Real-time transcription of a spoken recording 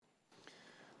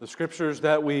The scriptures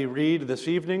that we read this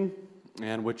evening,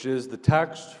 and which is the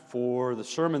text for the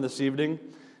sermon this evening,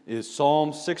 is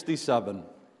Psalm 67.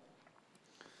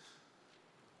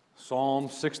 Psalm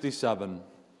 67.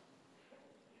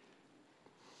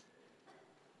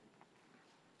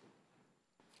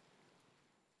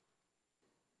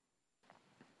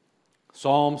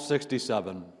 Psalm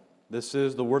 67. This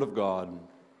is the word of God.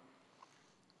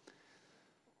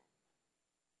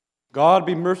 God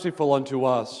be merciful unto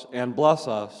us, and bless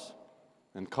us,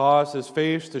 and cause his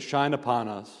face to shine upon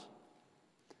us,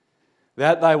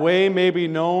 that thy way may be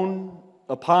known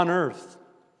upon earth,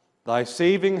 thy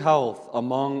saving health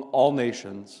among all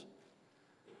nations.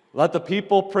 Let the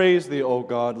people praise thee, O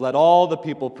God, let all the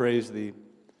people praise thee.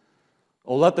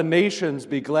 O let the nations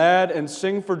be glad and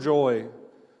sing for joy,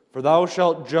 for thou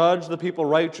shalt judge the people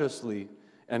righteously,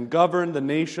 and govern the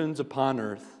nations upon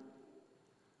earth.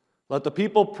 Let the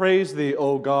people praise thee,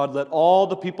 O God, let all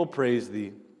the people praise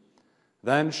thee.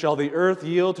 Then shall the earth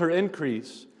yield her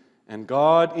increase, and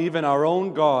God, even our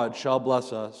own God, shall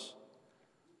bless us.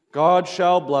 God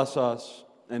shall bless us,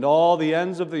 and all the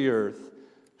ends of the earth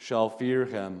shall fear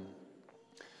him.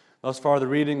 Thus far, the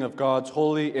reading of God's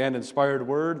holy and inspired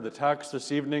word. The text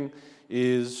this evening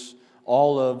is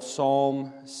all of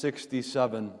Psalm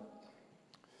 67.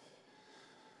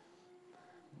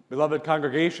 Beloved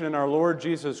congregation in our Lord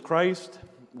Jesus Christ,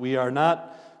 we are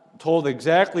not told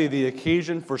exactly the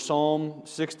occasion for Psalm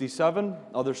 67.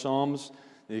 Other psalms,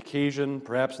 the occasion,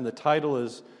 perhaps in the title,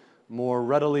 is more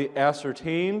readily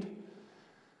ascertained.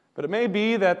 But it may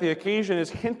be that the occasion is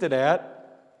hinted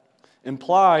at,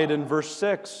 implied in verse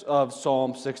 6 of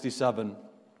Psalm 67,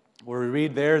 where we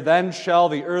read there, "Then shall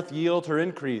the earth yield her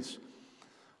increase."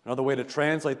 Another way to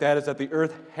translate that is that the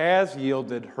earth has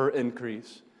yielded her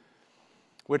increase,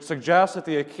 which suggests that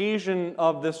the occasion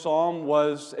of this psalm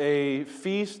was a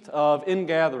feast of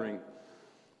ingathering,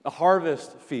 a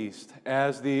harvest feast,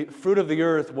 as the fruit of the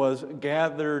earth was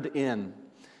gathered in.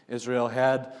 Israel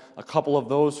had a couple of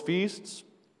those feasts.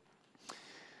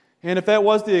 And if that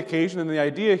was the occasion, then the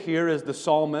idea here is the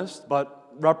psalmist, but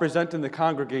representing the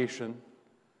congregation,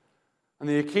 and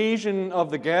the occasion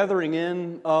of the gathering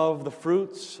in of the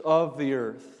fruits of the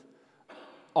earth,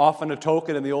 often a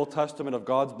token in the Old Testament of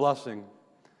God's blessing.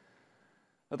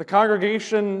 That the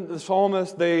congregation, the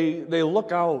psalmist, they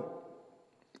look out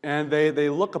and they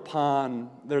look upon,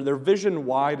 their vision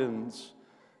widens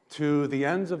to the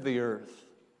ends of the earth.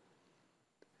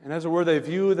 And as it were, they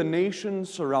view the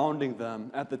nations surrounding them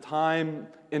at the time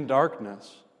in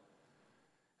darkness.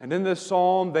 And in this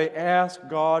psalm, they ask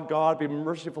God, God, be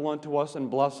merciful unto us and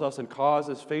bless us and cause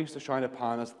his face to shine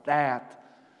upon us, that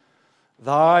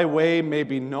thy way may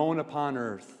be known upon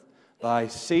earth, thy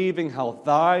saving health,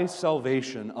 thy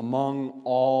salvation among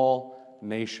all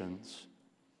nations.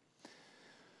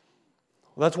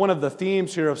 Well, that's one of the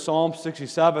themes here of Psalm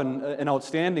 67, an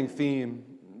outstanding theme,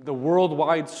 the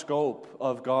worldwide scope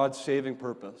of God's saving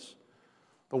purpose,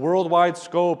 the worldwide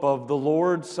scope of the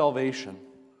Lord's salvation.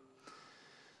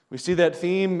 We see that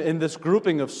theme in this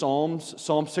grouping of Psalms,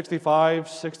 Psalm 65,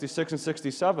 66, and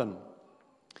 67.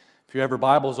 If you have your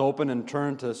Bibles open and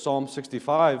turn to Psalm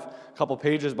 65, a couple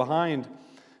pages behind,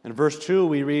 in verse 2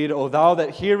 we read, "O thou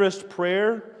that hearest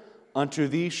prayer, unto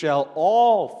thee shall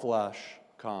all flesh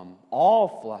come." All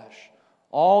flesh,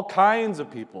 all kinds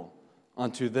of people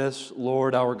unto this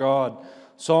Lord our God.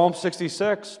 Psalm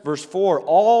 66, verse 4,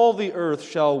 "All the earth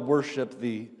shall worship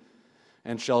thee,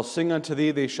 and shall sing unto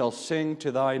thee, they shall sing to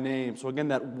thy name." So again,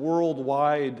 that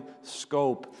worldwide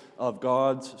scope of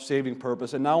God's saving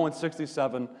purpose. And now in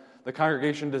 67, the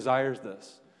congregation desires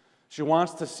this. She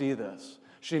wants to see this.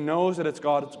 She knows that it's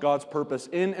God's purpose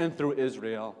in and through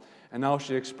Israel. And now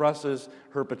she expresses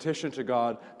her petition to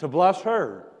God to bless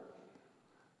her,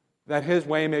 that his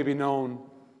way may be known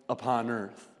upon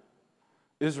earth.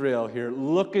 Israel here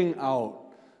looking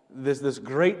out, this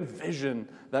great vision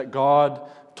that God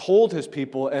told his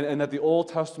people and that the Old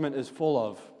Testament is full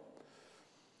of.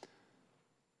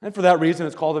 And for that reason,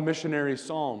 it's called a Missionary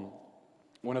Psalm.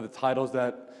 One of the titles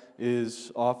that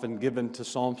is often given to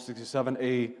Psalm 67,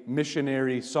 a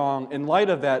missionary song, in light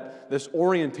of that, this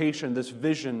orientation, this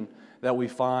vision that we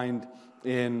find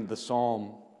in the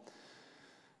psalm.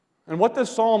 And what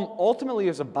this psalm ultimately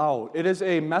is about, it is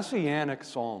a messianic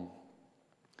psalm.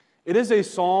 It is a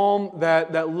psalm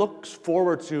that looks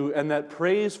forward to and that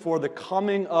prays for the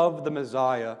coming of the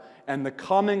Messiah and the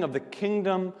coming of the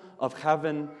kingdom of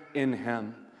heaven in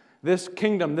him. This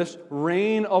kingdom, this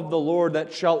reign of the Lord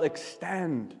that shall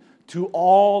extend to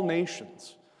all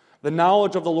nations. The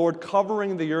knowledge of the Lord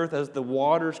covering the earth as the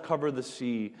waters cover the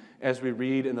sea, as we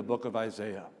read in the book of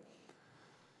Isaiah.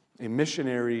 A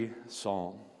missionary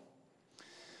psalm.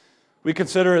 We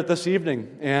consider it this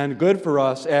evening, and good for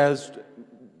us as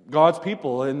God's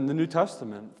people in the New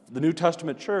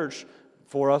Testament church,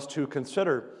 for us to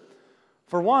consider.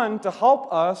 For one, to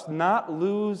help us not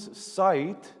lose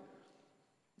sight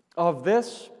of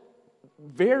this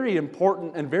very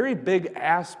important and very big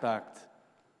aspect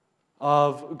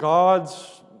of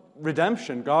God's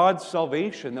redemption, God's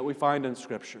salvation that we find in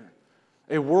Scripture.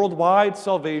 A worldwide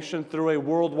salvation through a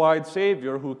worldwide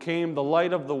Savior who came the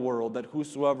light of the world, that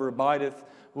whosoever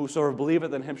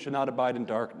believeth in him should not abide in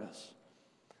darkness.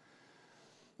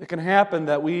 It can happen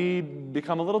that we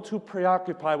become a little too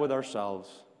preoccupied with ourselves,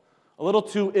 a little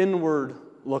too inward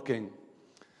looking,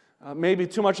 maybe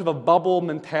too much of a bubble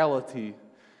mentality,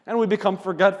 and we become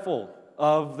forgetful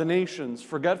of the nations,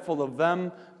 forgetful of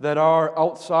them that are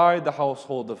outside the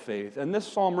household of faith. And this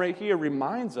psalm right here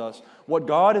reminds us what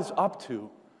God is up to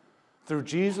through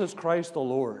Jesus Christ the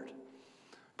Lord,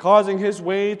 causing His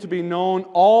way to be known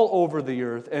all over the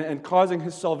earth and causing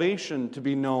His salvation to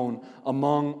be known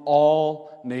among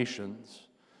all nations.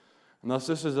 And thus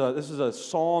this is a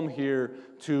psalm here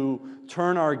to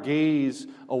turn our gaze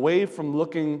away from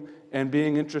looking and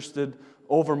being interested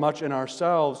over much in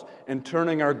ourselves and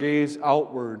turning our gaze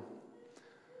outward.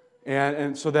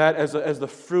 And so that as the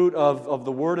fruit of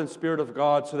the Word and Spirit of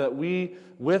God, so that we,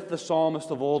 with the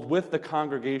psalmist of old, with the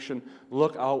congregation,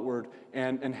 look outward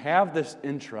and have this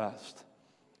interest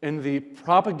in the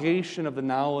propagation of the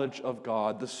knowledge of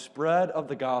God, the spread of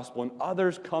the gospel, and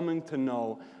others coming to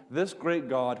know this great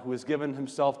God who has given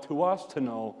Himself to us to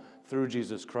know through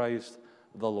Jesus Christ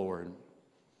the Lord.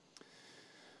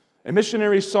 A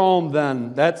missionary psalm,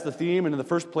 then, that's the theme. And in the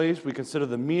first place, we consider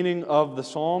the meaning of the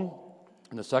psalm.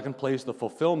 In the second place, the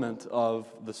fulfillment of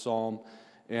the psalm.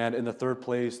 And in the third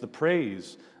place, the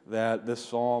praise that this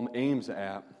psalm aims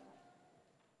at.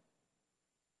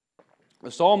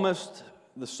 The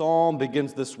psalm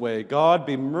begins this way: God,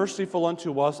 be merciful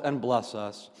unto us and bless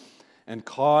us, and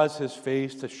cause His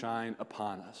face to shine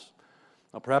upon us.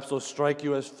 Now, perhaps those strike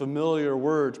you as familiar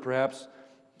words. Perhaps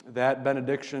that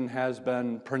benediction has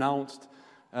been pronounced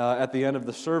at the end of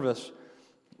the service.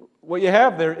 What you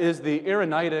have there is the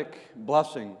Aaronitic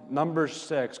blessing, Numbers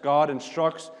 6. God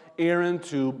instructs Aaron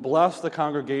to bless the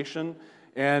congregation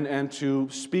and to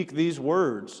speak these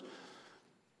words.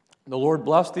 The Lord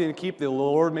bless thee and keep thee. The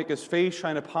Lord make His face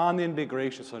shine upon thee and be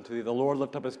gracious unto thee. The Lord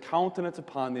lift up His countenance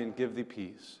upon thee and give thee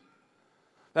peace.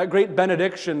 That great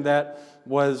benediction that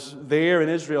was there in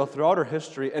Israel throughout her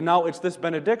history, and now it's this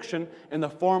benediction in the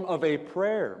form of a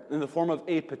prayer, in the form of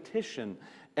a petition,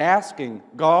 asking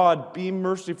God, be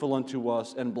merciful unto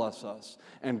us and bless us.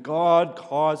 And God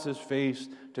cause His face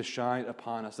to shine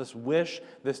upon us. This wish,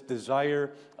 this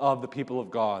desire of the people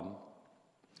of God.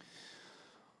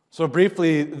 So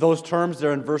briefly, those terms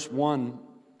there in verse 1,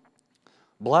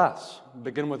 bless,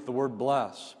 begin with the word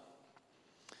bless.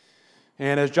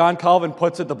 And as John Calvin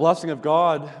puts it, the blessing of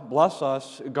God, bless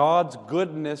us, God's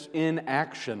goodness in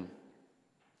action.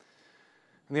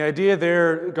 And the idea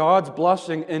there, God's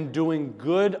blessing in doing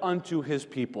good unto His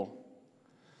people,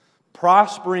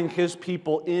 prospering His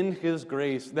people in His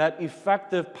grace, that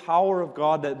effective power of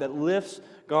God that lifts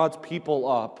God's people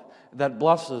up, that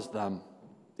blesses them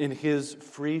in His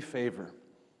free favor.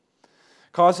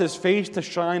 Cause His face to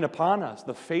shine upon us,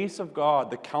 the face of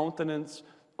God, the countenance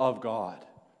of God.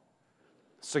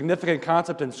 Significant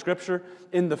concept in Scripture.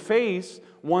 In the face,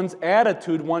 one's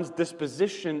attitude, one's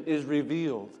disposition is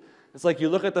revealed. It's like you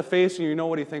look at the face and you know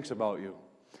what He thinks about you.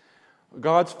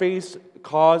 God's face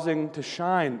causing to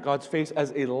shine, God's face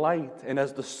as a light, and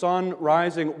as the sun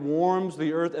rising warms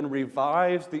the earth and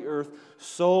revives the earth,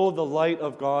 so the light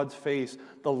of God's face,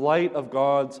 the light of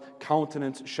God's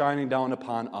countenance shining down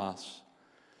upon us.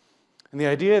 And the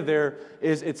idea there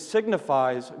is it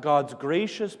signifies God's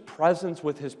gracious presence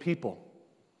with His people.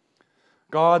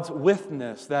 God's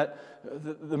witness, that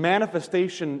the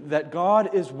manifestation that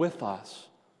God is with us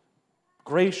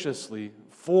graciously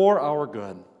for our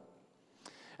good.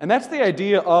 And that's the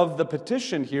idea of the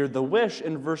petition here, the wish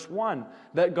in verse 1,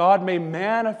 that God may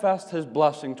manifest His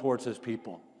blessing towards His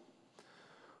people.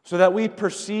 So that we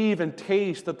perceive and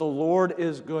taste that the Lord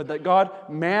is good, that God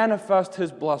manifest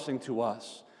His blessing to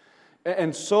us.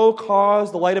 And so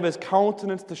cause the light of His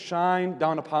countenance to shine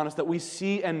down upon us, that we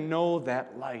see and know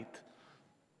that light.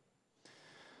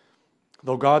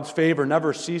 Though God's favor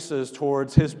never ceases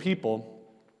towards His people,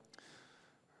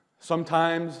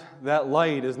 sometimes that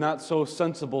light is not so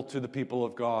sensible to the people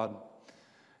of God.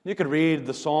 You could read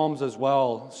the Psalms as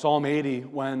well. Psalm 80,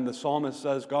 when the psalmist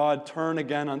says, God, turn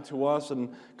again unto us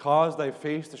and cause Thy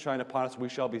face to shine upon us, we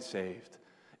shall be saved.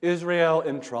 Israel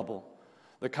in trouble.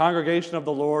 The congregation of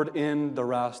the Lord in the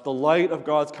rest. The light of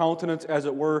God's countenance, as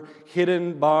it were,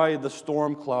 hidden by the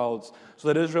storm clouds, so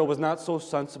that Israel was not so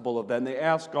sensible of that. And they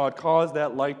asked God, cause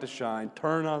that light to shine.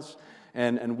 Turn us,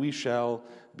 and we shall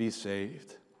be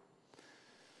saved.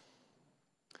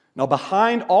 Now,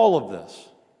 behind all of this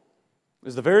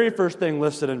is the very first thing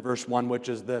listed in verse 1, which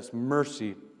is this: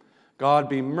 mercy. God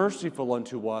be merciful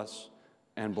unto us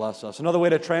and bless us. Another way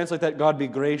to translate that, God be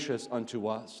gracious unto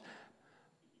us.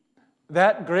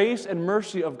 That grace and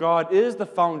mercy of God is the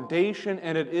foundation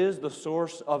and it is the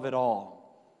source of it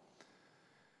all.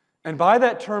 And by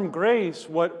that term grace,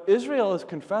 what Israel is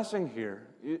confessing here,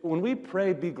 when we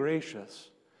pray, be gracious,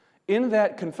 in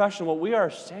that confession, what we are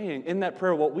saying, in that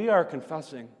prayer, what we are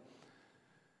confessing,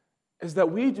 is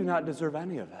that we do not deserve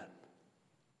any of it.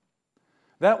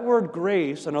 That word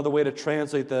grace, another way to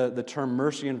translate the term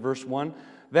mercy in verse 1,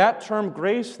 that term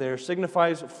grace there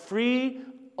signifies free,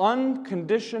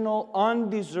 unconditional,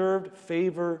 undeserved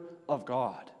favor of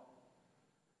God.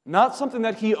 Not something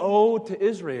that He owed to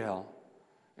Israel,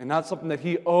 and not something that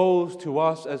He owes to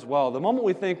us as well. The moment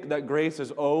we think that grace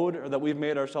is owed or that we've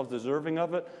made ourselves deserving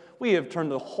of it, we have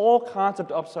turned the whole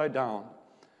concept upside down.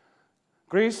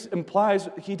 Grace implies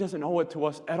He doesn't owe it to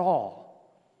us at all.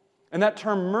 And that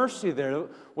term mercy there,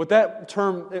 what that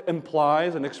term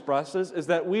implies and expresses is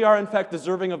that we are in fact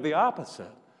deserving of the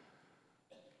opposite.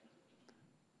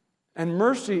 And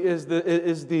mercy is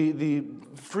the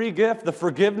free gift, the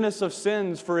forgiveness of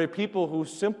sins for a people who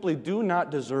simply do not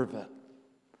deserve it.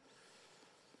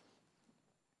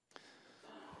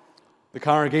 The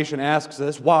congregation asks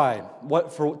this, why?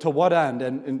 To what end?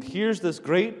 And here's this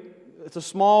great, it's a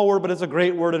small word, but it's a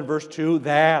great word in verse 2,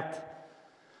 that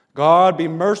God be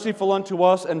merciful unto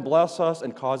us and bless us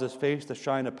and cause His face to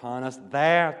shine upon us,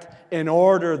 that, in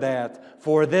order that,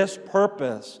 for this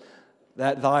purpose,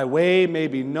 that thy way may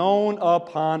be known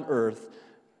upon earth.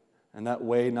 And that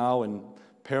way now, in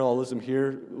parallelism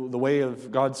here, the way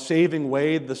of God's saving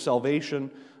way, the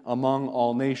salvation among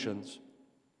all nations.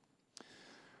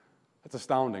 That's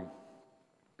astounding.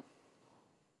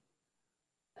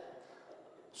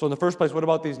 So in the first place, what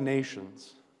about these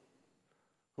nations?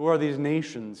 Who are these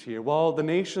nations here? Well, the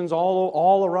nations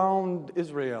all around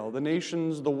Israel, the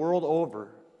nations the world over.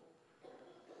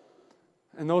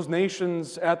 And those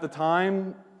nations at the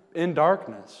time in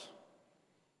darkness,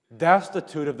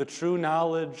 destitute of the true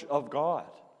knowledge of God.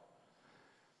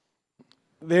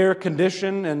 Their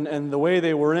condition and the way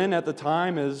they were in at the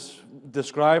time is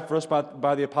described for us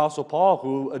by the Apostle Paul,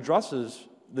 who addresses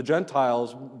the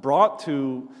Gentiles brought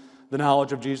to the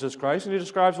knowledge of Jesus Christ, and he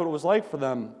describes what it was like for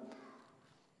them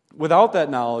without that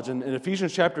knowledge. In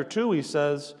Ephesians chapter 2, he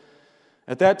says,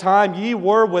 at that time ye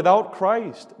were without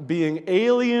Christ, being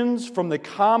aliens from the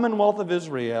commonwealth of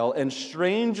Israel and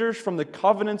strangers from the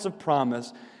covenants of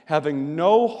promise, having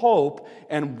no hope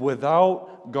and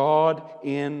without God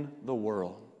in the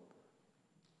world.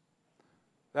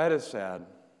 That is sad.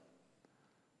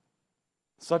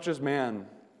 Such is man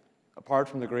apart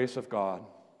from the grace of God.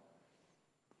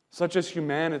 Such is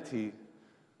humanity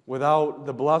without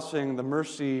the blessing, the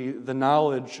mercy, the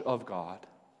knowledge of God.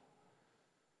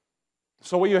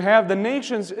 So what you have, the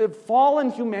nations, fallen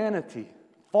humanity,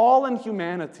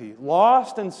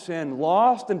 lost in sin,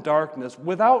 lost in darkness,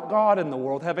 without God in the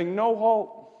world, having no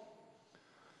hope.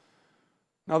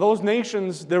 Now those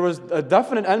nations, there was a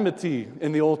definite enmity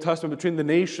in the Old Testament between the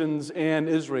nations and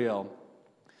Israel.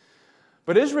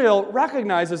 But Israel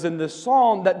recognizes in this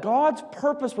psalm that God's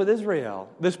purpose with Israel,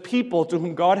 this people to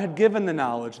whom God had given the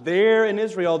knowledge, there in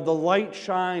Israel the light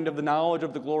shined of the knowledge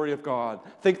of the glory of God.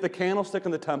 Think the candlestick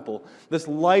in the temple, this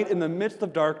light in the midst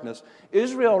of darkness.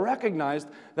 Israel recognized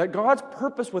that God's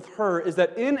purpose with her is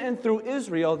that in and through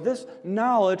Israel, this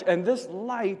knowledge and this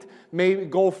light may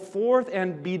go forth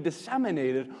and be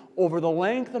disseminated over the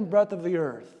length and breadth of the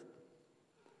earth.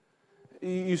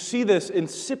 You see this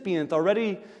incipient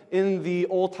already in the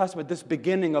Old Testament, this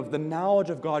beginning of the knowledge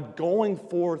of God going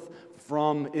forth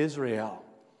from Israel.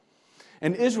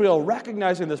 And Israel,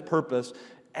 recognizing this purpose,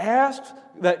 asks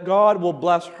that God will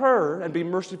bless her and be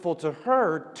merciful to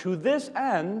her to this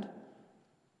end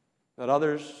that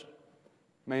others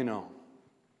may know.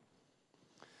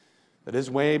 That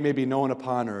His way may be known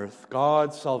upon earth,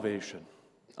 God's salvation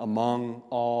among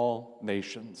all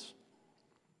nations.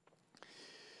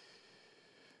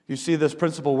 You see this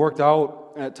principle worked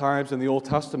out at times in the Old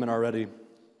Testament already.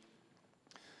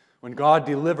 When God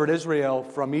delivered Israel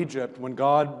from Egypt, when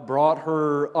God brought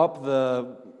her up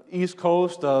the east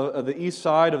coast, the east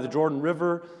side of the Jordan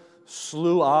River,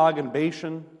 slew Og and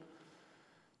Bashan,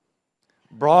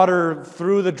 brought her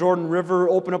through the Jordan River,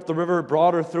 opened up the river,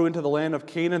 brought her through into the land of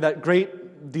Canaan, that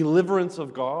great deliverance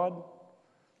of God.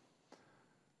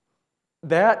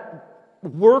 that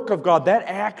work of God, that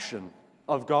action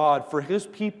of God for His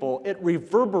people, it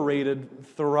reverberated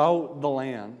throughout the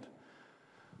land.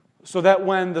 So that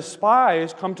when the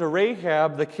spies come to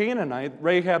Rahab the Canaanite,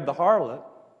 Rahab the harlot,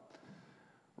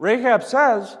 Rahab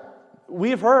says,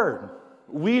 "We've heard.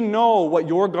 We know what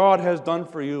your God has done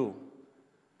for you."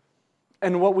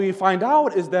 And what we find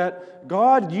out is that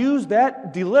God used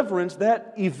that deliverance,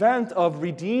 that event of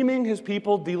redeeming His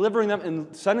people, delivering them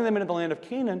and sending them into the land of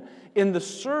Canaan, in the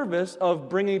service of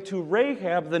bringing to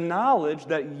Rahab the knowledge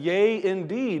that, yea,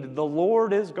 indeed, the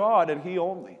Lord is God and He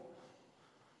only.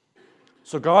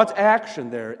 So God's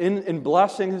action there in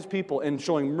blessing His people and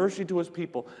showing mercy to His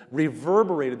people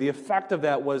reverberated. The effect of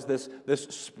that was this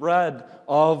spread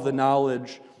of the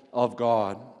knowledge of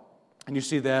God. And you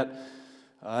see that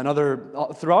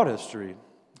throughout history.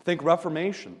 Think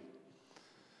Reformation.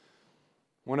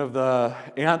 One of the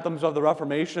anthems of the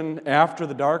Reformation, "After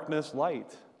the darkness,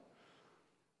 light."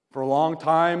 For a long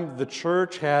time, the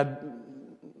church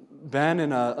had been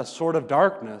in a sort of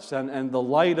darkness, and the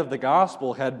light of the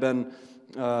gospel had been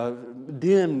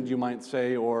dimmed, you might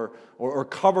say, or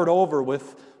covered over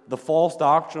with the false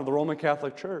doctrine of the Roman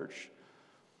Catholic Church.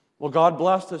 Well, God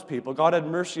blessed His people. God had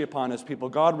mercy upon His people.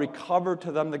 God recovered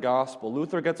to them the gospel.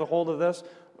 Luther gets a hold of this.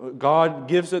 God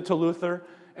gives it to Luther,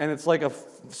 and it's like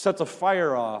sets a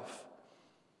fire off.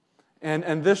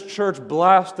 And this church,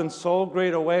 blessed in so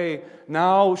great a way,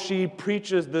 now she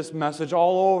preaches this message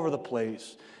all over the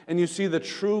place. And you see the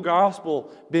true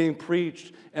gospel being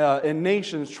preached in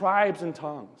nations, tribes, and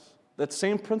tongues. That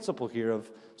same principle here of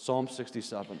Psalm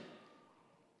 67.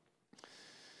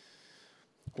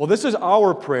 Well, this is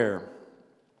our prayer.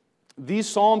 These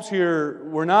psalms here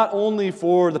were not only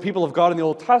for the people of God in the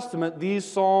Old Testament, these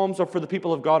psalms are for the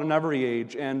people of God in every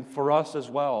age and for us as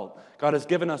well. God has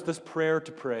given us this prayer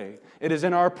to pray. It is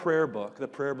in our prayer book, the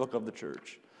prayer book of the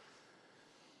church.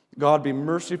 God, be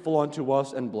merciful unto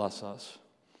us and bless us,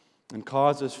 and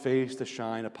cause His face to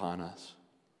shine upon us.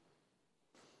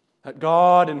 That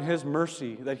God in His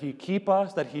mercy, that He keep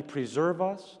us, that He preserve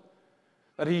us,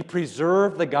 that He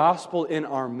preserve the gospel in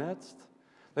our midst,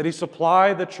 that He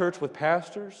supply the church with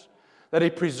pastors, that He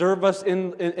preserve us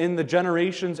in the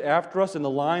generations after us, in the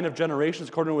line of generations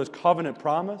according to His covenant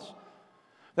promise,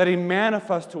 that He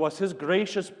manifest to us His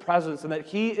gracious presence and that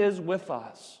He is with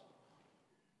us.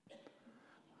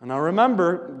 And now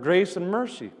remember grace and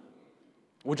mercy,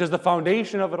 which is the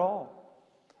foundation of it all.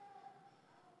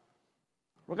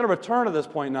 We're going to return to this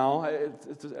point now.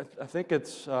 I think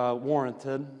it's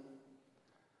warranted.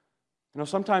 You know,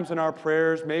 sometimes in our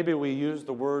prayers, maybe we use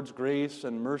the words grace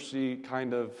and mercy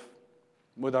kind of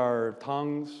with our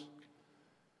tongues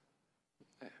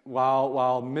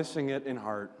while missing it in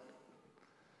heart.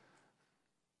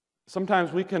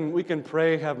 Sometimes we can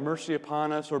pray, have mercy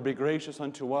upon us, or be gracious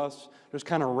unto us, just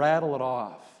kind of rattle it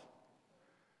off,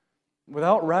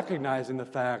 without recognizing the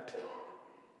fact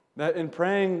that in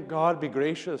praying, God be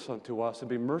gracious unto us and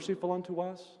be merciful unto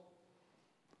us,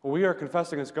 well, we are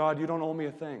confessing as God, you don't owe me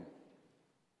a thing.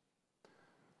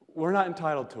 We're not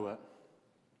entitled to it.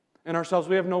 In ourselves,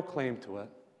 we have no claim to it.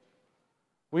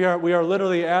 We are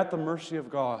literally at the mercy of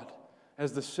God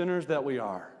as the sinners that we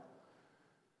are.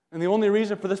 And the only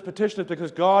reason for this petition is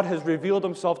because God has revealed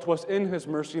Himself to us in His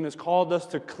mercy and has called us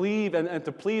to cleave and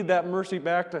to plead that mercy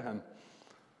back to Him.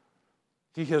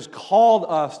 He has called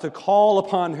us to call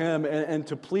upon Him and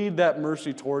to plead that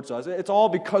mercy towards us. It's all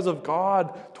because of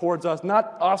God towards us,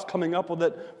 not us coming up with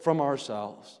it from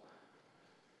ourselves.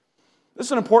 This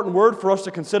is an important word for us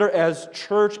to consider as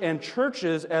church and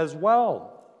churches as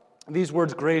well. These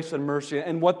words, grace and mercy,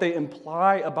 and what they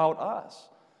imply about us.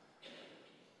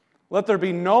 Let there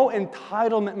be no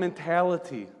entitlement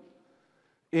mentality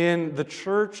in the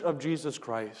church of Jesus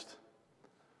Christ.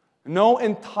 No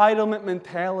entitlement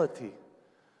mentality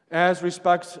as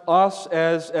respects us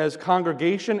as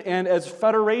congregation and as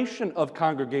federation of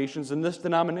congregations in this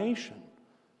denomination.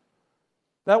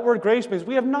 That word grace means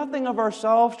we have nothing of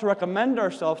ourselves to recommend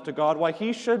ourselves to God why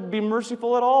He should be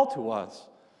merciful at all to us.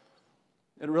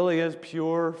 It really is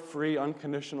pure, free,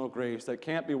 unconditional grace that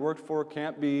can't be worked for,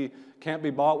 can't be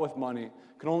bought with money,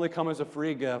 can only come as a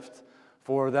free gift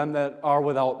for them that are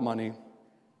without money.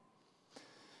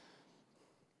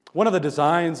 One of the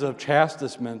designs of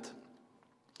chastisement,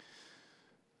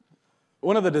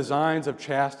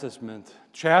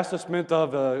 chastisement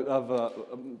of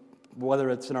whether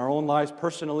it's in our own lives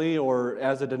personally or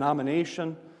as a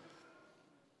denomination,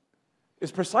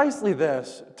 is precisely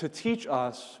this, to teach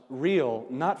us real,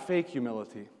 not fake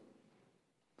humility.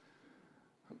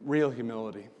 Real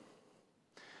humility.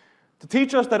 to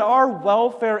teach us that our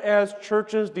welfare as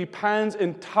churches depends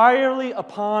entirely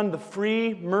upon the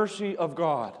free mercy of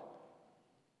God.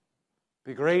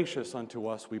 Be gracious unto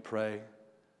us, we pray.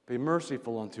 Be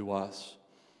merciful unto us,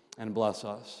 and bless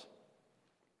us.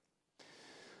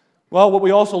 Well, what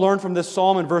we also learn from this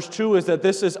psalm in verse 2 is that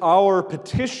this is our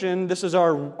petition, this is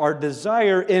our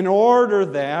desire in order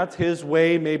that His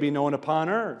way may be known upon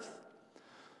earth.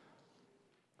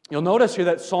 You'll notice here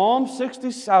that Psalm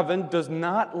 67 does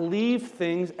not leave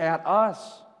things at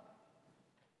us.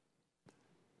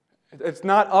 It's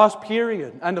not us,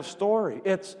 period. End of story.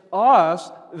 It's us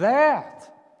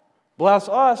that. Bless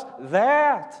us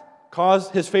that. Cause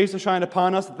His face to shine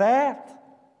upon us that.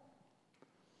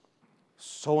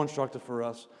 So instructive for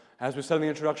us. As we said in the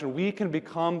introduction, we can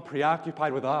become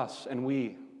preoccupied with us and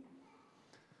we.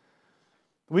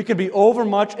 We can be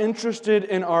overmuch interested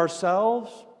in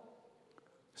ourselves,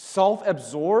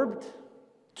 self-absorbed,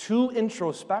 too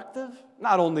introspective,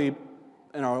 not only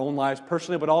in our own lives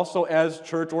personally, but also as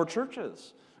church or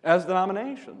churches, as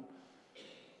denomination.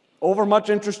 Overmuch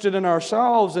interested in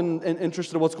ourselves and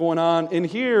interested in what's going on in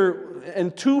here,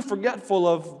 and too forgetful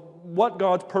of what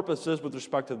God's purpose is with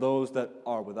respect to those that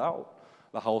are without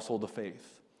the household of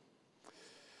faith.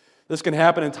 This can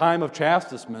happen in time of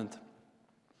chastisement.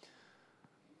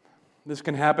 This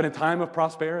can happen in time of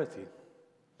prosperity.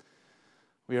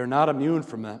 We are not immune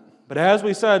from it. But as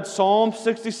we said, Psalm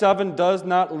 67 does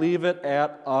not leave it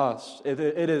at us. It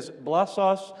is, bless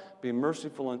us, be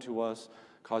merciful unto us,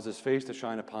 cause His face to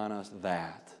shine upon us,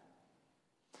 that.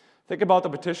 Think about the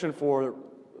petition for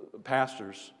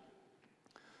pastors.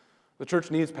 The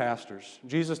church needs pastors.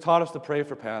 Jesus taught us to pray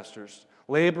for pastors,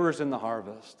 laborers in the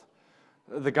harvest.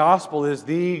 The gospel is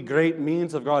the great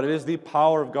means of God. It is the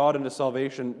power of God into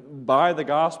salvation. By the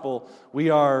gospel, we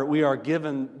are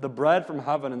given the bread from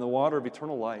heaven and the water of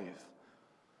eternal life.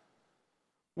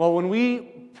 Well, when we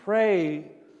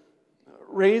pray,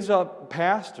 raise up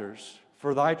pastors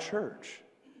for thy church,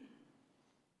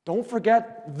 don't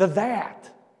forget the that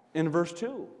in verse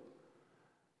 2.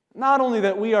 Not only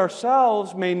that we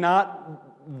ourselves may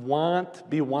not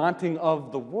be wanting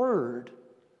of the word,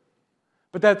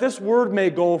 but that this word may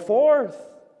go forth,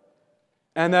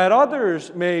 and that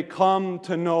others may come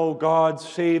to know God's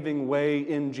saving way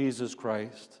in Jesus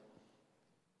Christ.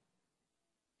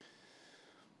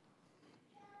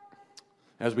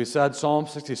 As we said, Psalm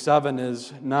 67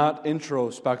 is not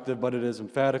introspective, but it is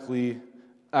emphatically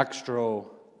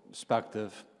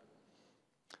extrospective.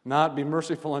 Not be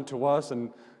merciful unto us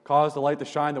and cause the light to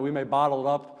shine that we may bottle it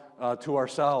up to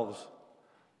ourselves,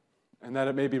 and that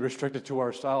it may be restricted to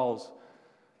ourselves,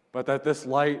 but that this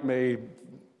light may,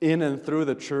 in and through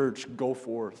the church, go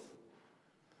forth.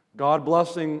 God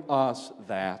blessing us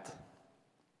that.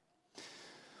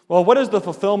 Well, what is the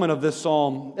fulfillment of this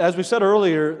psalm? As we said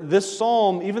earlier, this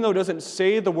psalm, even though it doesn't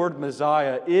say the word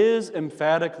Messiah, is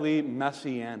emphatically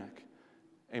messianic.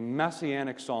 A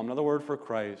messianic psalm, another word for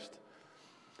Christ.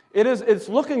 It's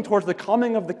looking towards the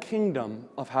coming of the kingdom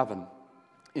of heaven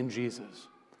in Jesus.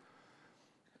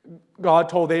 God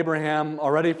told Abraham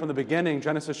already from the beginning,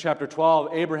 Genesis chapter 12,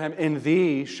 Abraham, in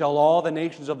thee shall all the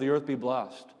nations of the earth be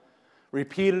blessed.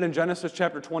 Repeated in Genesis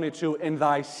chapter 22, in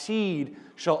thy seed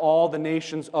shall all the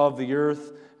nations of the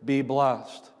earth be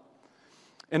blessed.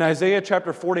 In Isaiah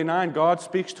chapter 49, God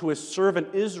speaks to His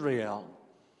servant Israel.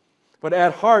 But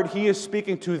at heart, He is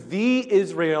speaking to the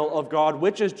Israel of God,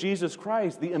 which is Jesus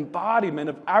Christ, the embodiment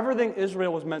of everything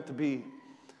Israel was meant to be.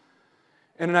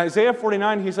 And in Isaiah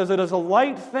 49, He says, it is a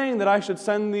light thing that I should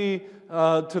send thee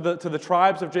to the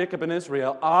tribes of Jacob and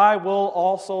Israel. I will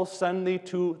also send thee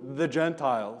to the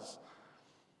Gentiles,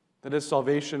 that His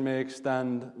salvation may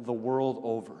extend the world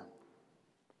over.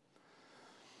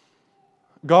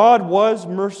 God was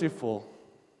merciful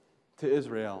to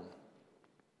Israel.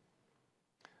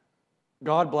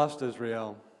 God blessed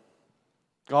Israel.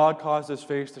 God caused His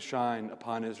face to shine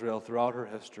upon Israel throughout her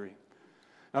history.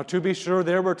 Now, to be sure,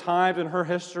 there were times in her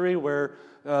history where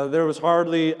there was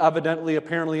hardly, evidently,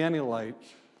 apparently any light.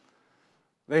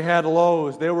 They had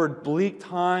lows. There were bleak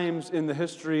times in the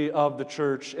history of the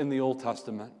church in the Old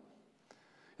Testament.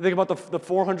 You think about the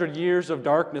 400 years of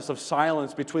darkness, of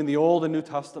silence between the Old and New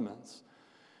Testaments.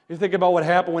 You think about what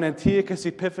happened when Antiochus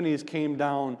Epiphanes came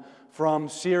down from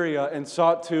Syria and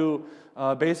sought to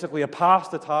basically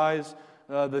apostatize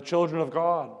the children of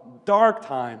God. Dark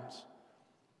times.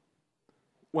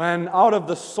 When out of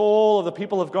the soul of the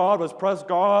people of God was pressed,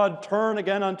 God, turn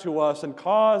again unto us and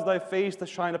cause thy face to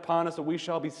shine upon us, and we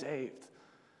shall be saved.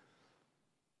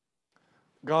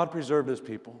 God preserved His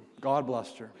people. God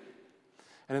blessed her.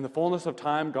 And in the fullness of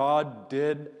time, God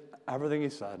did everything He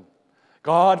said.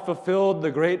 God fulfilled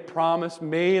the great promise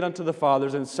made unto the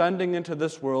fathers in sending into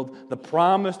this world the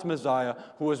promised Messiah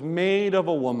who was made of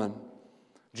a woman,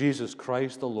 Jesus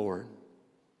Christ the Lord.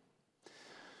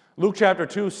 Luke chapter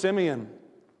 2, Simeon,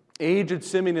 aged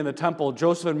Simeon in the temple,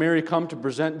 Joseph and Mary come to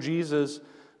present Jesus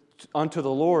unto the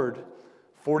Lord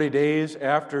 40 days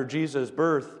after Jesus'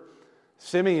 birth.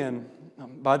 Simeon,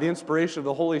 by the inspiration of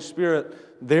the Holy Spirit,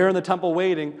 there in the temple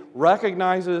waiting,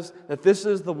 recognizes that this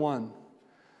is the one.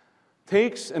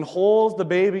 Takes and holds the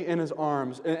baby in his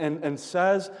arms and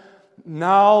says,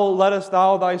 "Now lettest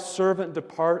thou thy servant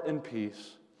depart in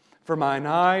peace, for mine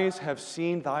eyes have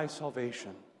seen thy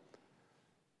salvation,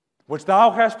 which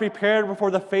thou hast prepared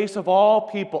before the face of all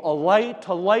people, a light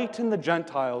to lighten the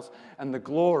Gentiles and the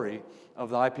glory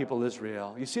of thy people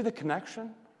Israel." You see the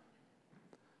connection?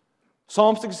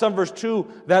 Psalm 67 verse 2,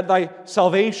 that thy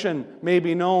salvation may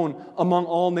be known among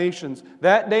all nations.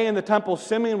 That day in the temple,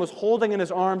 Simeon was holding in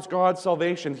his arms God's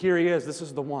salvation. Here he is. This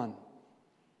is the one.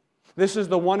 This is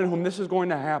the one in whom this is going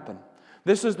to happen.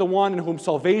 This is the one in whom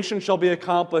salvation shall be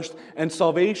accomplished and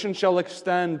salvation shall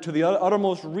extend to the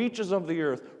uttermost reaches of the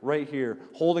earth, right here,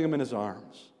 holding him in his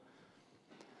arms.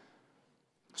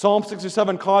 Psalm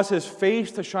 67 caused his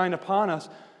face to shine upon us.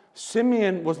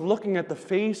 Simeon was looking at the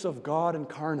face of God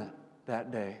incarnate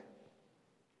that day.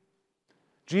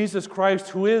 Jesus Christ,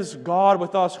 who is God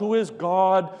with us, who is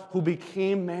God who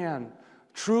became man,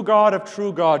 true God of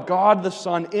true God, God the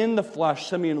Son in the flesh.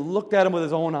 Simeon looked at him with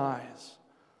his own eyes.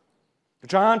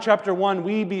 John chapter 1,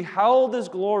 we beheld his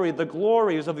glory. The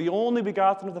glory is of the only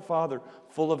begotten of the Father,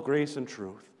 full of grace and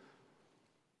truth,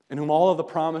 in whom all of the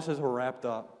promises were wrapped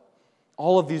up.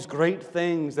 All of these great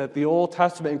things that the Old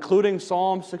Testament, including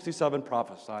Psalm 67,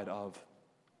 prophesied of.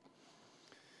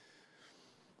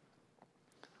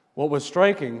 What was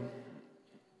striking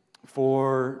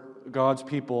for God's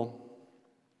people,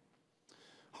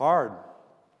 hard,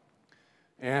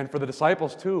 and for the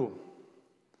disciples too,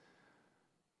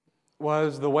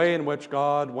 was the way in which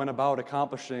God went about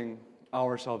accomplishing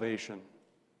our salvation.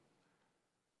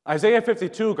 Isaiah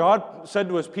 52, God said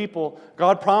to his people,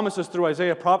 God promises through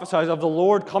Isaiah, prophesies of the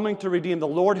Lord coming to redeem. The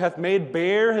Lord hath made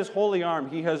bare his holy arm.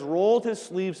 He has rolled his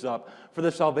sleeves up for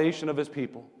the salvation of his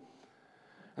people.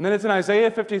 And then it's in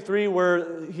Isaiah 53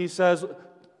 where he says,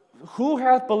 who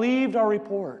hath believed our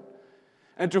report?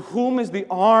 And to whom is the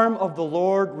arm of the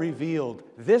Lord revealed?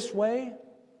 This way,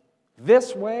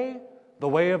 the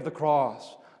way of the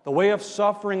cross, the way of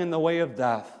suffering and the way of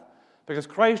death. Because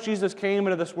Christ Jesus came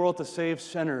into this world to save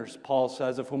sinners, Paul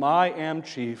says, of whom I am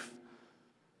chief.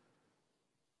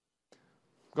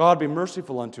 God be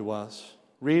merciful unto us.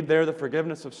 Read there the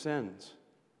forgiveness of sins.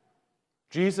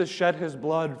 Jesus shed his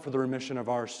blood for the remission of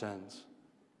our sins.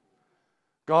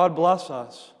 God bless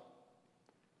us.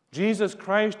 Jesus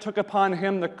Christ took upon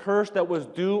him the curse that was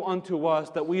due unto us,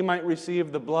 that we might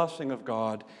receive the blessing of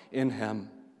God in him.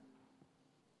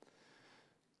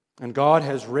 And God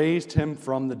has raised him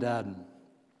from the dead.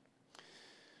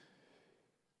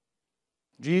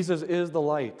 Jesus is the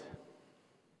light.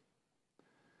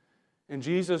 And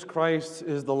Jesus Christ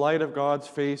is the light of God's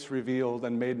face revealed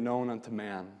and made known unto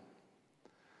man.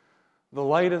 The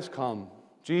light is come.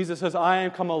 Jesus says, I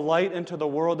am come a light into the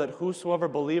world, that whosoever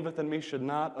believeth in me should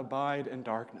not abide in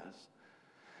darkness.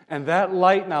 And that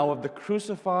light now of the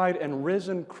crucified and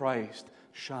risen Christ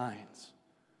shines.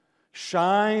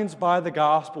 Shines by the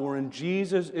gospel wherein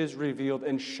Jesus is revealed,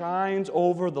 and shines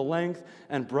over the length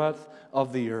and breadth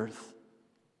of the earth.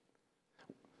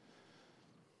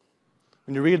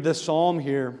 When you read this psalm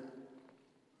here,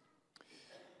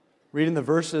 reading the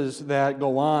verses that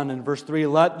go on in verse 3,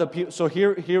 so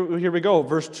here we go.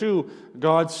 Verse 2,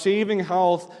 God's saving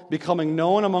health becoming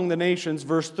known among the nations.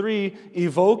 Verse 3,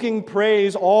 evoking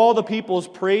praise, all the peoples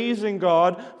praising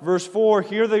God. Verse 4,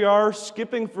 here they are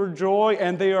skipping for joy,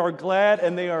 and they are glad,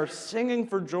 and they are singing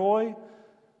for joy.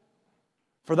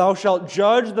 For thou shalt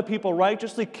judge the people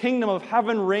righteously, kingdom of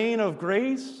heaven, reign of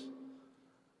grace.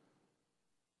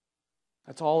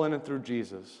 That's all in and through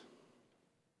Jesus.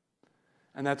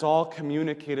 And that's all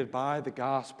communicated by the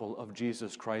gospel of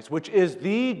Jesus Christ, which is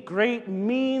the great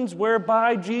means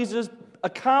whereby Jesus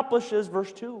accomplishes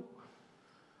verse 2.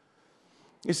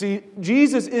 You see,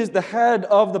 Jesus is the head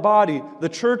of the body. The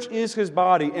church is his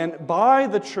body. And by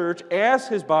the church, as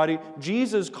his body,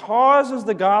 Jesus causes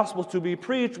the gospel to be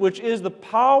preached, which is the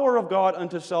power of God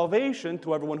unto salvation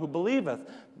to everyone who believeth,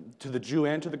 to the Jew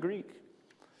and to the Greek.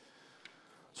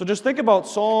 So just think about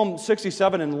Psalm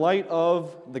 67 in light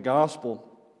of the gospel.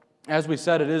 As we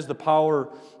said, it is the power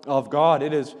of God.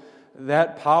 It is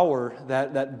that power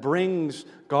that brings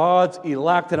God's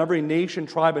elect in every nation,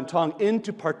 tribe, and tongue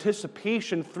into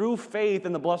participation through faith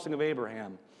in the blessing of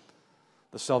Abraham.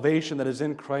 the salvation that is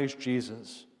in Christ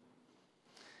Jesus.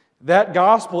 That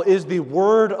gospel is the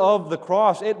word of the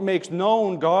cross. It makes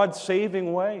known God's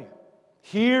saving way.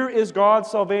 Here is God's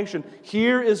salvation.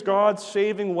 Here is God's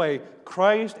saving way.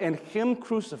 Christ and Him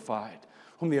crucified,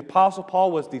 whom the Apostle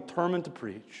Paul was determined to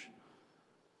preach.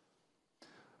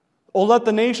 Oh, let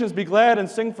the nations be glad and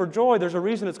sing for joy. There's a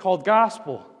reason it's called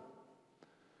gospel.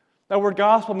 That word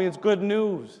gospel means good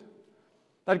news.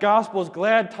 That gospel is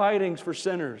glad tidings for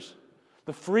sinners.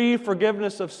 The free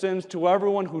forgiveness of sins to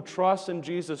everyone who trusts in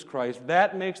Jesus Christ.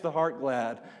 That makes the heart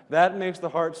glad. That makes the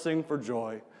heart sing for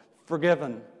joy.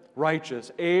 Forgiven,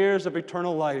 righteous, heirs of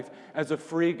eternal life as a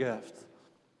free gift.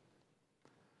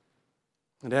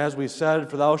 And as we said,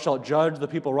 for thou shalt judge the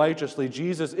people righteously.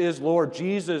 Jesus is Lord.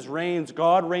 Jesus reigns.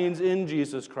 God reigns in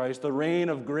Jesus Christ. The reign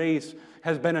of grace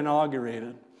has been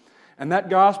inaugurated. And that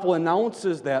gospel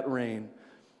announces that reign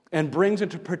and brings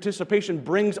into participation,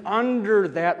 brings under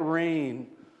that reign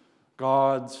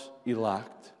God's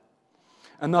elect.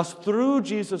 And thus, through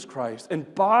Jesus Christ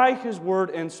and by His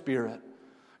Word and Spirit,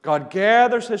 God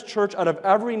gathers His church out of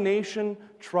every nation,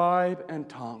 tribe, and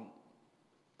tongue,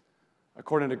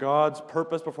 according to God's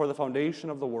purpose before the foundation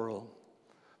of the world,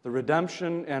 the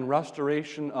redemption and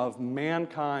restoration of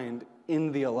mankind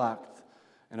in the elect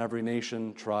in every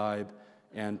nation, tribe,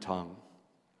 and tongue.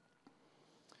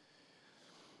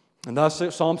 And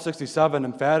thus, Psalm 67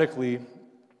 emphatically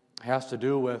has to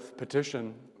do with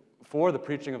petition for the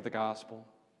preaching of the gospel.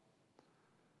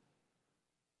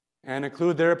 And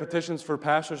include their petitions for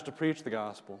pastors to preach the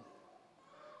gospel.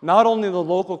 Not only the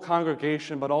local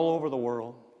congregation, but all over the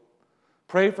world.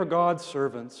 Pray for God's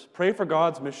servants. Pray for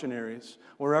God's missionaries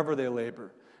wherever they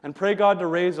labor. And pray God to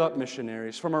raise up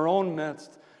missionaries from our own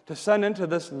midst to send into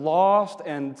this lost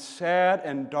and sad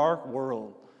and dark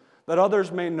world, that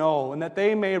others may know and that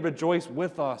they may rejoice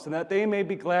with us and that they may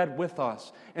be glad with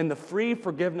us in the free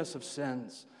forgiveness of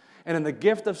sins and in the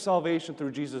gift of salvation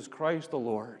through Jesus Christ the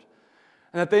Lord.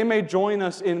 And that they may join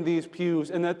us in these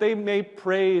pews and that they may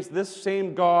praise this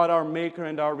same God, our Maker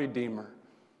and our Redeemer.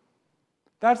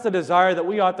 That's the desire that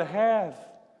we ought to have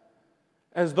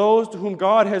as those to whom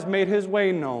God has made His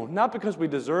way known, not because we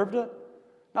deserved it,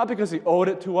 not because He owed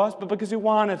it to us, but because He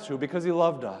wanted to, because He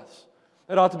loved us.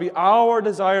 It ought to be our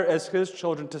desire as His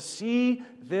children to see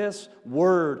this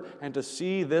word and to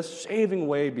see this saving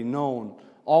way be known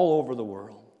all over the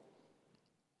world.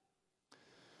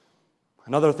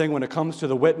 Another thing when it comes to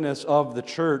the witness of the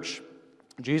church,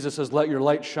 Jesus says, "Let your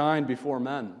light shine before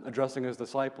men," addressing His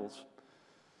disciples.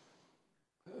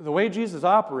 The way Jesus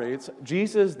operates,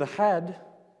 Jesus, the head,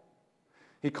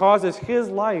 He causes His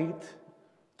light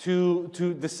to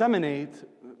disseminate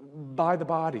by the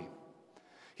body.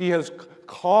 He has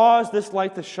caused this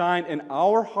light to shine in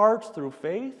our hearts through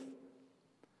faith,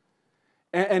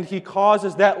 and He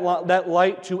causes that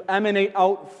light to emanate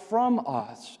out from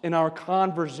us in our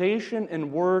conversation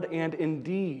in word and in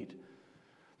deed.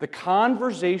 The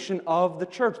conversation of the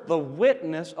church, the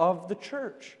witness of the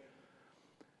church.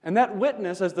 And that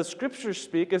witness, as the Scriptures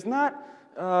speak, is not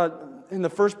in the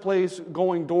first place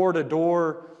going door to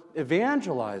door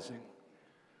evangelizing.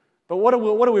 But what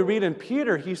do we read in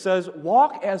Peter? He says,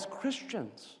 walk as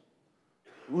Christians.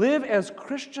 Live as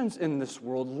Christians in this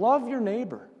world. Love your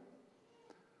neighbor.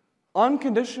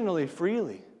 Unconditionally,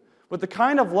 freely. With the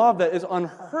kind of love that is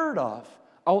unheard of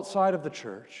outside of the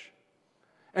church.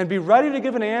 And be ready to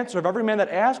give an answer of every man that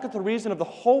asketh the reason of the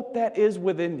hope that is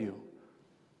within you.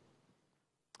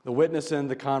 The witness in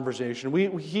the conversation.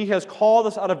 He has called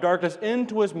us out of darkness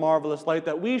into His marvelous light,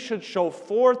 that we should show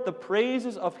forth the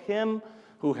praises of Him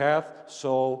who hath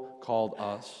so called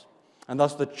us. And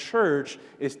thus the church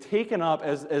is taken up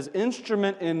as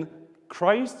instrument in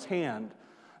Christ's hand,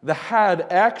 the head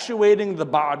actuating the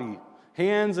body,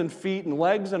 hands and feet and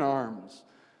legs and arms,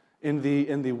 in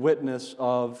the witness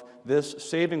of this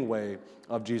saving way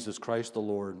of Jesus Christ the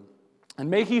Lord.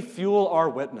 And may He fuel our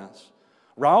witness,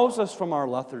 rouse us from our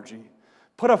lethargy,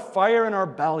 put a fire in our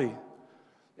belly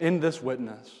in this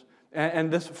witness,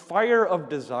 and this fire of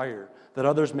desire that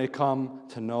others may come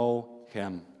to know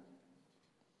Him.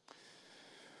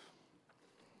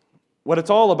 What it's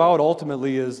all about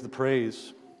ultimately is the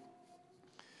praise.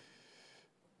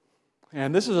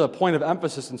 And this is a point of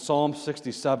emphasis in Psalm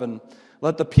 67.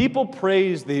 Let the people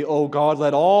praise Thee, O God,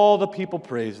 let all the people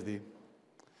praise Thee. And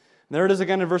there it is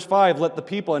again in verse 5, let the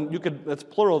people, and that's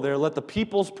plural there, let the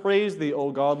peoples praise Thee,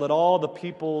 O God, let all the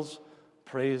peoples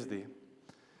praise Thee.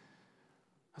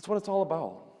 That's what it's all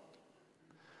about.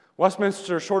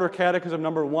 Westminster Shorter Catechism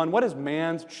number 1, what is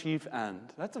man's chief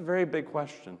end? That's a very big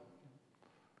question.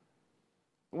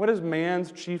 What is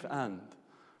man's chief end?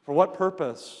 For what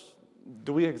purpose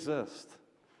do we exist?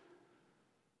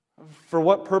 For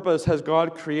what purpose has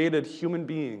God created human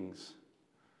beings?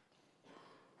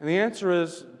 And the answer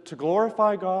is to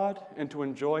glorify God and to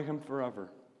enjoy Him forever.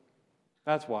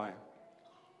 That's why.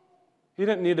 He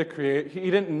didn't need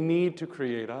to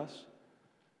create us.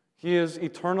 He is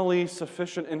eternally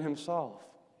sufficient in Himself.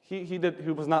 He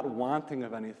was not wanting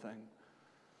of anything.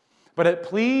 But it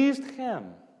pleased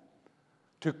Him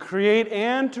to create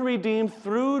and to redeem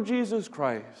through Jesus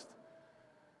Christ,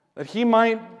 that He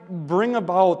might bring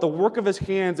about the work of His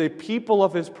hands a people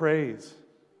of His praise,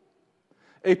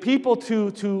 a people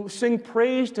to sing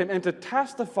praise to Him and to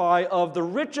testify of the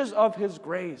riches of His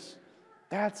grace.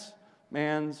 That's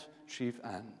man's chief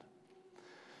end.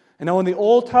 And now in the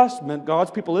Old Testament, God's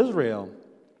people Israel,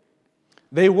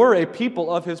 they were a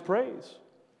people of His praise.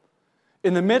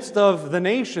 In the midst of the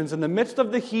nations, in the midst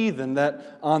of the heathen,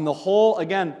 that on the whole,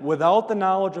 again, without the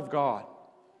knowledge of God,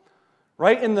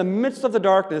 right in the midst of the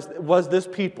darkness was this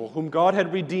people whom God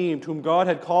had redeemed, whom God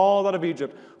had called out of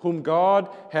Egypt, whom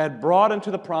God had brought into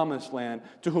the promised land,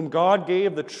 to whom God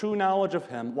gave the true knowledge of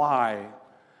Him. Why?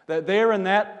 That there in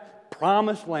that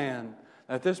promised land,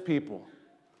 that this people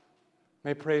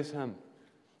may praise Him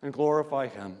and glorify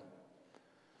Him.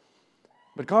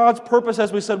 But God's purpose,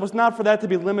 as we said, was not for that to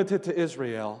be limited to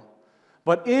Israel,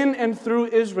 but in and through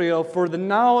Israel for the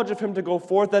knowledge of Him to go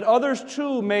forth, that others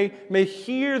too may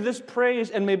hear this praise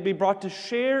and may be brought to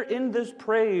share in this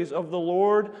praise of the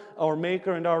Lord, our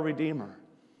Maker and our Redeemer.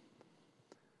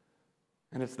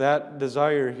 And it's that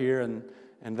desire here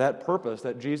and that purpose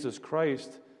that Jesus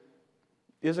Christ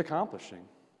is accomplishing.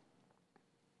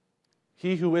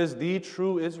 He who is the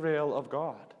true Israel of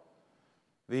God,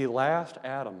 the last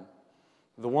Adam,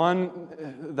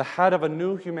 the head of a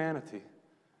new humanity.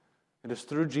 It is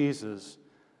through Jesus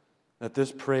that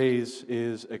this praise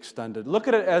is extended. Look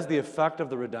at it as the effect of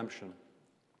the redemption.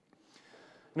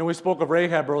 We spoke of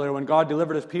Rahab earlier when God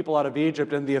delivered His people out of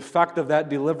Egypt, and the effect of that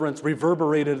deliverance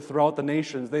reverberated throughout the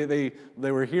nations. They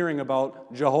were hearing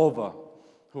about Jehovah,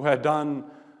 who had done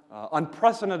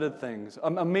unprecedented things,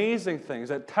 amazing things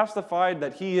that testified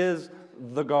that He is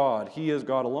the God. He is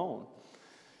God alone.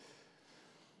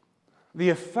 The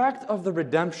effect of the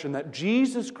redemption that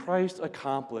Jesus Christ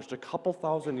accomplished a couple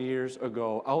thousand years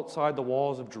ago outside the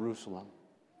walls of Jerusalem,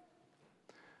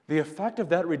 the effect of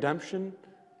that redemption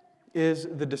is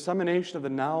the dissemination of the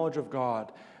knowledge of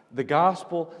God, the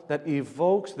gospel that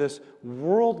evokes this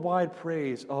worldwide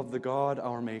praise of the God,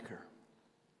 our Maker.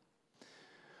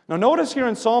 Now notice here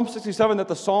in Psalm 67 that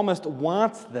the psalmist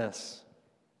wants this.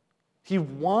 He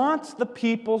wants the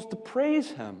peoples to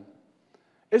praise Him.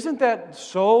 Isn't that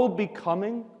so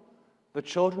becoming the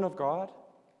children of God?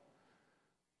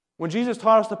 When Jesus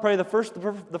taught us to pray, the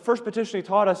first petition He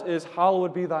taught us is,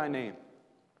 hallowed be Thy name,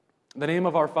 the name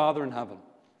of our Father in heaven.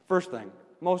 First thing,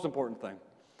 most important thing.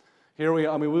 Here we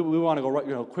want to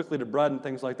go quickly to bread and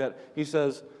things like that. He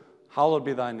says, hallowed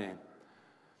be Thy name.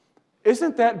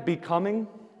 Isn't that becoming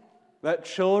that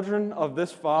children of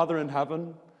this Father in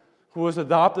heaven who has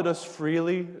adopted us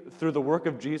freely through the work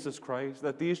of Jesus Christ,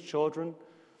 that these children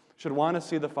should want to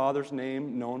see the Father's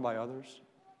name known by others?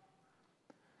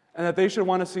 And that they should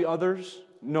want to see others,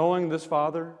 knowing this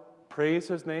Father, praise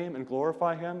His name and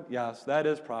glorify Him? Yes, that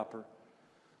is proper.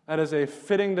 That is a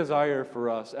fitting desire for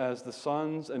us as the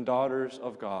sons and daughters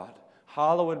of God.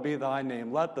 Hallowed be Thy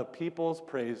name. Let the peoples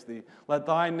praise Thee. Let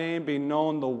Thy name be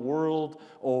known the world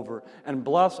over. And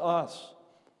bless us.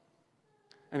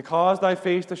 And cause Thy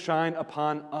face to shine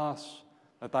upon us,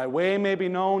 that Thy way may be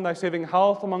known, Thy saving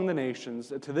health among the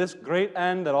nations. To this great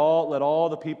end, let all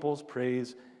the peoples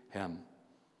praise Him.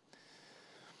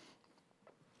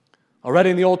 Already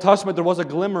in the Old Testament, there was a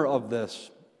glimmer of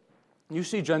this. You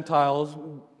see Gentiles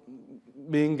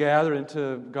being gathered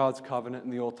into God's covenant in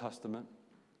the Old Testament.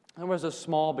 There was a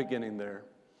small beginning there.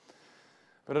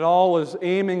 But it all was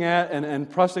aiming at and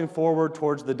pressing forward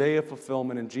towards the day of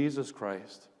fulfillment in Jesus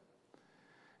Christ.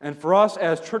 And for us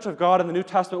as Church of God in the New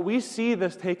Testament, we see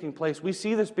this taking place. We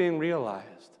see this being realized.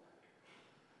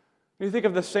 When you think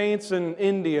of the saints in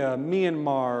India,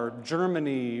 Myanmar,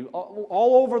 Germany,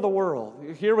 all over the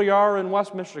world. Here we are in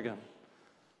West Michigan.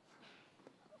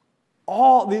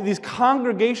 All these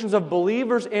congregations of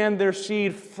believers and their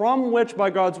seed from which by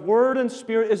God's Word and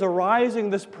Spirit is arising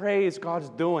this praise. God's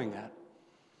doing it.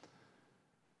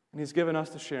 And He's given us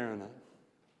to share in it.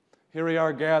 Here we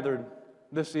are gathered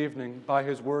this evening by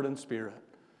His Word and Spirit.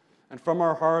 And from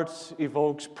our hearts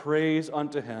evokes praise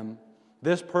unto Him.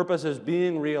 This purpose is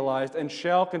being realized and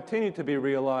shall continue to be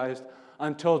realized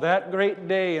until that great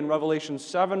day in Revelation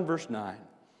 7, verse 9.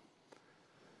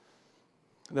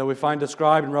 That we find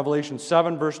described in Revelation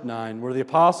 7, verse 9, where the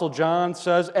Apostle John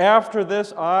says, after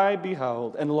this I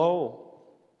beheld, and lo,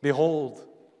 Behold,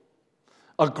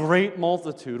 a great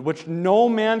multitude, which no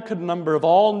man could number, of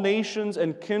all nations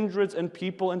and kindreds and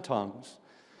people and tongues,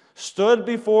 stood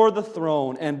before the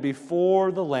throne and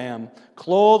before the Lamb,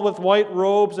 clothed with white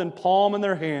robes and palm in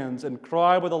their hands, and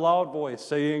cried with a loud voice,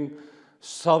 saying,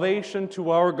 Salvation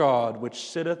to our God, which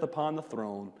sitteth upon the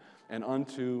throne, and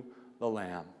unto the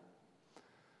Lamb.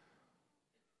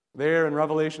 There in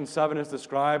Revelation 7 is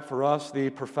described for us the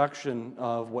perfection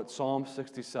of what Psalm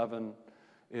 67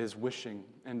 is wishing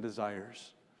and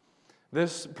desires.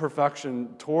 This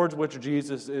perfection towards which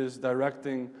Jesus is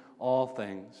directing all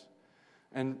things.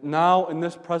 And now in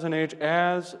this present age,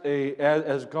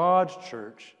 as God's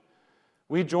church,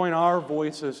 we join our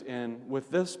voices in with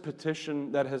this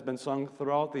petition that has been sung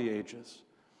throughout the ages.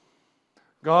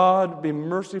 God, be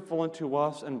merciful unto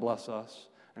us and bless us,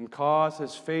 and cause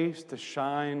his face to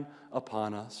shine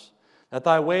upon us, that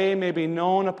thy way may be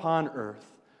known upon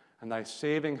earth, and thy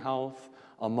saving health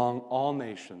among all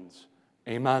nations.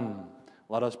 Amen.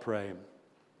 Let us pray.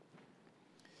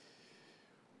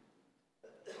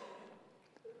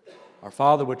 Our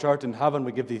Father, which art in heaven,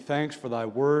 we give thee thanks for thy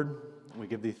word. We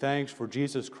give thee thanks for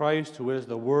Jesus Christ, who is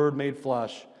the Word made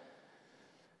flesh,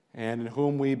 and in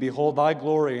whom we behold thy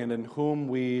glory, and in whom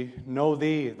we know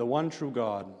thee, the one true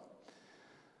God.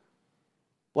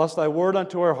 Bless thy word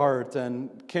unto our heart,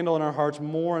 and kindle in our hearts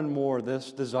more and more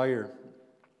this desire,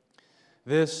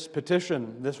 this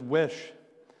petition, this wish,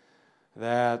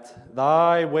 that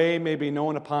thy way may be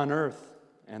known upon earth,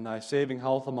 and thy saving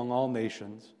health among all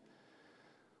nations.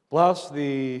 Bless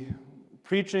the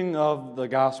preaching of the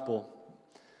gospel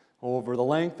over the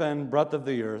length and breadth of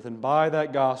the earth, and by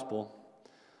that gospel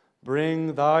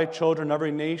bring thy children,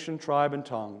 every nation, tribe, and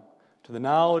tongue, to the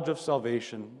knowledge of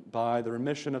salvation by the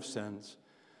remission of sins,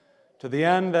 to the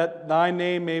end that thy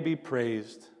name may be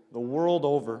praised the world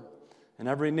over, in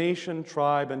every nation,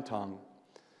 tribe, and tongue.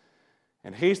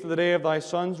 And haste the day of thy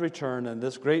Son's return, and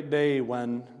this great day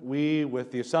when we,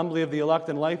 with the assembly of the elect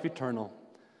in life eternal,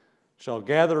 shall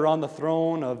gather around the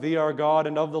throne of thee our God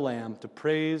and of the Lamb, to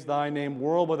praise thy name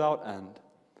world without end.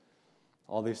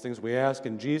 All these things we ask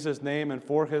in Jesus' name and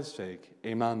for his sake.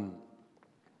 Amen.